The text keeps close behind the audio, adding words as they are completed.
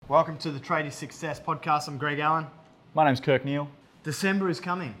Welcome to the Tradie Success Podcast. I'm Greg Allen. My name's Kirk Neal. December is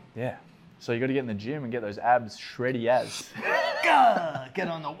coming. Yeah. So you got to get in the gym and get those abs shreddy as. Get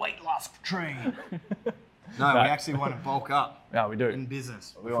on the weight loss train. No, we actually want to bulk up. No, we do. In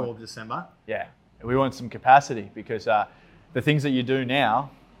business before December. Yeah. We want some capacity because the things that you do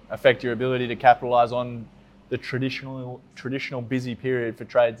now affect your ability to capitalize on the traditional busy period for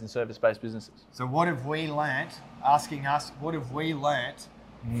trades and service-based businesses. So what have we learnt, asking us, what have we learnt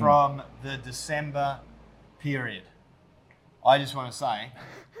from the December period? I just want to say,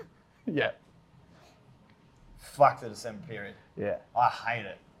 Yeah. fuck the December period. Yeah. I hate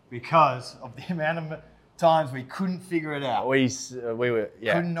it because of the amount of times we couldn't figure it out. We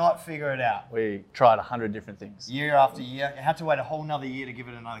Could not figure it out. We tried 100 different things. Year after year. You had to wait a whole nother year to give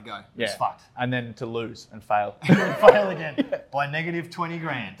it another go. Yeah. It's fucked. And then to lose and fail. Fail again by negative 20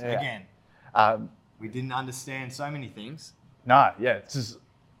 grand again. We didn't understand so many things. No, yeah. It's just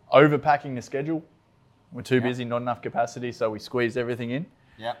overpacking the schedule. We're too busy, not enough capacity, so we squeezed everything in.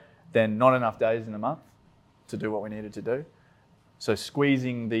 Yep. Then not enough days in the month to do what we needed to do. So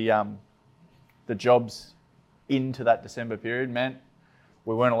squeezing the jobs into that December period meant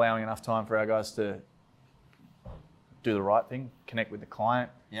we weren't allowing enough time for our guys to do the right thing, connect with the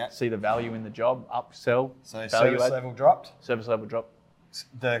client, see the value in the job, upsell. So service level dropped. Service level dropped.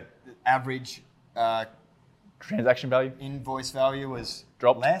 The average Transaction value. invoice value was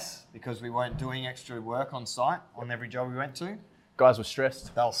Dropped. less because we weren't doing extra work on site on every job we went to. Guys were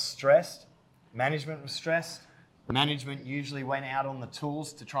stressed. They were stressed. Management was stressed. Management usually went out on the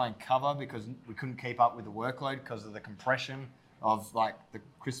tools to try and cover because we couldn't keep up with the workload because of the compression of like the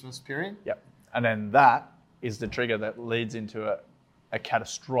Christmas period. Yep. And then that is the trigger that leads into a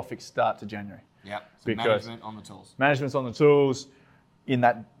catastrophic start to January. Yep. So Because management on the tools. Management's on the tools in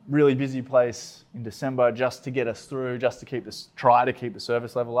that really busy place in December just to get us through, just to try to keep the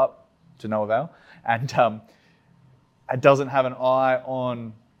service level up to no avail. And it doesn't have an eye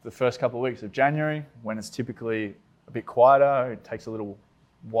on the first couple of weeks of January when it's typically a bit quieter. It takes a little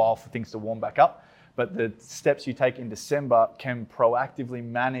while for things to warm back up. But the steps you take in December can proactively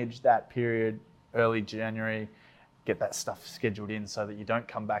manage that period early January, get that stuff scheduled in so that you don't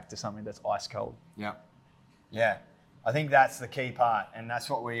come back to something that's ice cold. Yeah. Yeah. I think that's the key part. And that's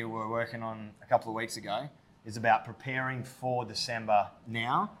what we were working on a couple of weeks ago, is about preparing for December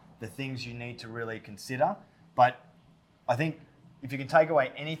now, the things you need to really consider. But I think if you can take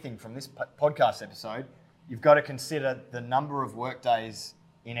away anything from this podcast episode, you've got to consider the number of work days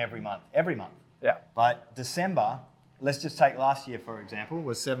in every month. Yeah. But December, let's just take last year, for example,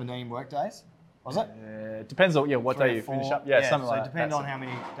 was 17 work days. Was it? It depends on what day you finish up. Yeah, something so like it that. depends on how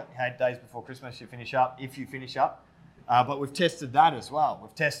many days before Christmas you finish up, if you finish up. But we've tested that as well.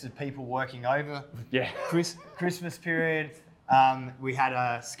 We've tested people working over Christmas period. We had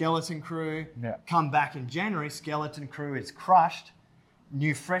a skeleton crew come back in January. Skeleton crew is crushed.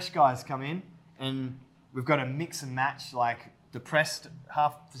 New fresh guys come in, and we've got to mix and match, like depressed,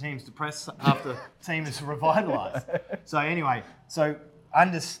 half the team's depressed, half the team is revitalized. So anyway,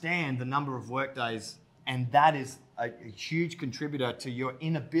 understand the number of work days, and that is a huge contributor to your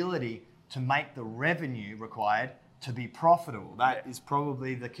inability to make the revenue required to be profitable. That is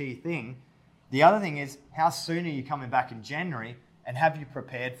probably the key thing. The other thing is, how soon are you coming back in January, and have you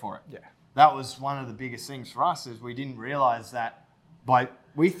prepared for it? Yeah. That was one of the biggest things for us, is we didn't realize that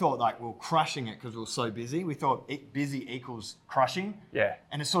we thought like we were crushing it because we were so busy. We thought busy equals crushing. Yeah.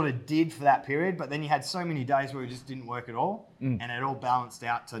 And it sort of did for that period, but then you had so many days where we just didn't work at all, and it all balanced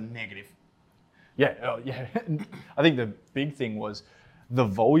out to negative. Yeah. I think the big thing was the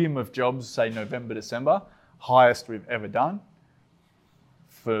volume of jobs, say November, December, highest we've ever done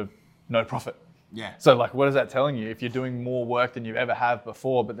for no profit. Yeah. So like, what is that telling you? If you're doing more work than you ever have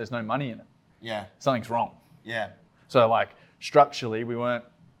before, but there's no money in it, Yeah. something's wrong. Yeah. So like structurally, we weren't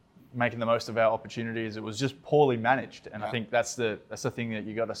making the most of our opportunities. It was just poorly managed. And I think that's the thing that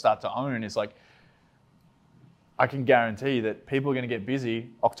you got to start to own, is like, I can guarantee that people are going to get busy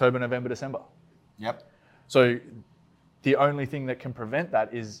October, November, December. Yep. So the only thing that can prevent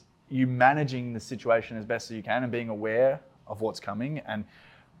that is you managing the situation as best as you can and being aware of what's coming and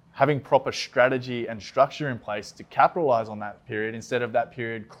having proper strategy and structure in place to capitalize on that period instead of that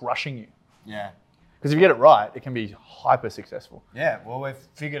period crushing you. Yeah. Because if you get it right, it can be hyper successable. Yeah, well, we've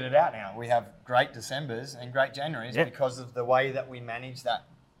figured it out now. We have great Decembers and great Januaries because of the way that we manage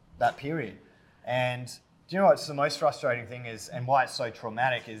that period. And do you know what's the most frustrating thing is, and why it's so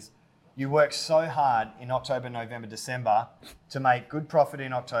traumatic, is you work so hard in October, November, December to make good profit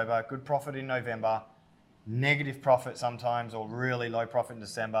in October, good profit in November, negative profit sometimes, or really low profit in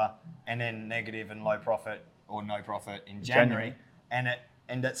December, and then negative and low profit or no profit in January. And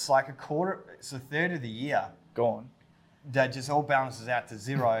and it's like it's a third of the year Gone. that just all balances out to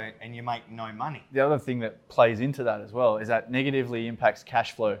zero and you make no money. The other thing that plays into that as well is that negatively impacts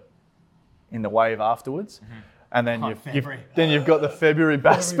cash flow in the wave afterwards. And then you've got the February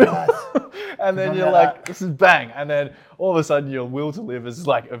bass spill. And then you're like, this is bang. And then all of a sudden your will to live is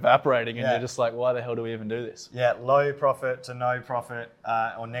like evaporating and you're just like, why the hell do we even do this? Yeah, low profit to no profit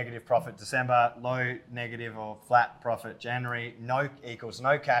or negative profit December, low, negative or flat profit January, no equals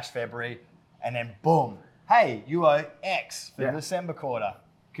no cash February, and then boom, hey, you owe X for the December quarter.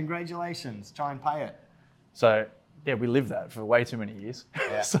 Congratulations, try and pay it. So yeah, we lived that for way too many years.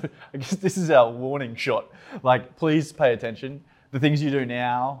 Yeah. So I guess this is our warning shot. Like, please pay attention. The things you do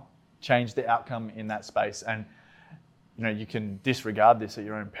now change the outcome in that space. And, you know, you can disregard this at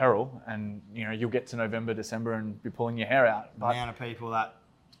your own peril and, you know, you'll get to November, December and be pulling your hair out. The amount of people that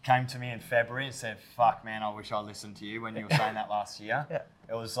came to me in February and said, fuck, man, I wish I listened to you when you were saying that last year. Yeah.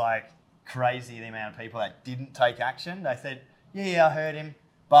 It was like crazy the amount of people that didn't take action. They said, yeah, I heard him,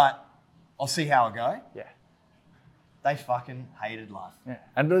 but I'll see how I go. Yeah. They fucking hated life. Yeah.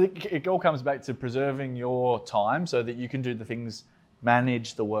 And it all comes back to preserving your time so that you can do the things,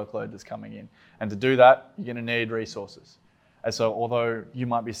 manage the workload that's coming in. And to do that, you're going to need resources. And so although you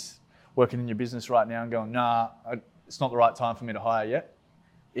might be working in your business right now and going, nah, it's not the right time for me to hire yet,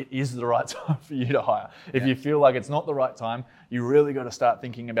 it is the right time for you to hire. If you feel like it's not the right time, you really got to start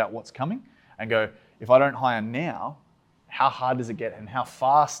thinking about what's coming and go, if I don't hire now, how hard does it get and how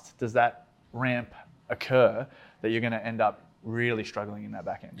fast does that ramp occur that you're going to end up really struggling in that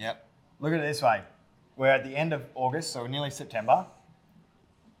back end? Yep. Look at it this way. We're at the end of August, so we're nearly September.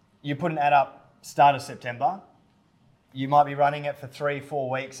 You put an ad up start of September. You might be running it for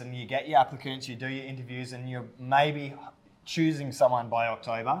 3-4 weeks and you get your applicants, you do your interviews and you're maybe choosing someone by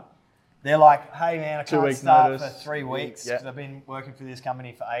October. They're like, hey man, I can't start for 3 weeks because I've been working for this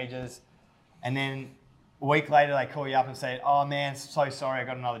company for ages. And then a week later they call you up and say, oh man, so sorry, I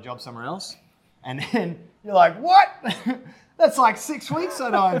got another job somewhere else. And then you're like, what? That's like 6 weeks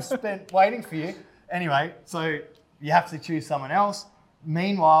that I've spent waiting for you. Anyway, so you have to choose someone else.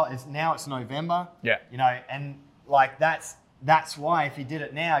 Meanwhile, it's November. Yeah. You know, and like that's why if you did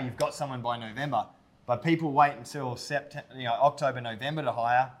it now, you've got someone by November. But people wait until October, November to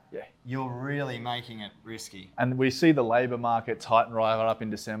hire. Yeah. You're really making it risky. And we see the labour market tighten right up in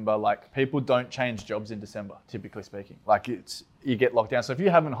December. Like, people don't change jobs in December, typically speaking. Like, you get locked down. So if you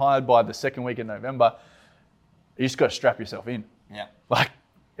haven't hired by the second week in November, you just got to strap yourself in. Yeah. Like,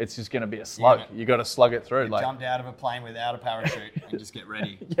 it's just going to be a slug. You got to slug it through. Like, jumped out of a plane without a parachute and just get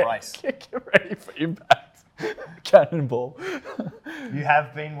ready. Brace. Get ready for impact. Cannonball. You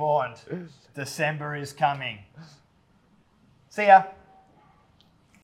have been warned. December is coming. See ya.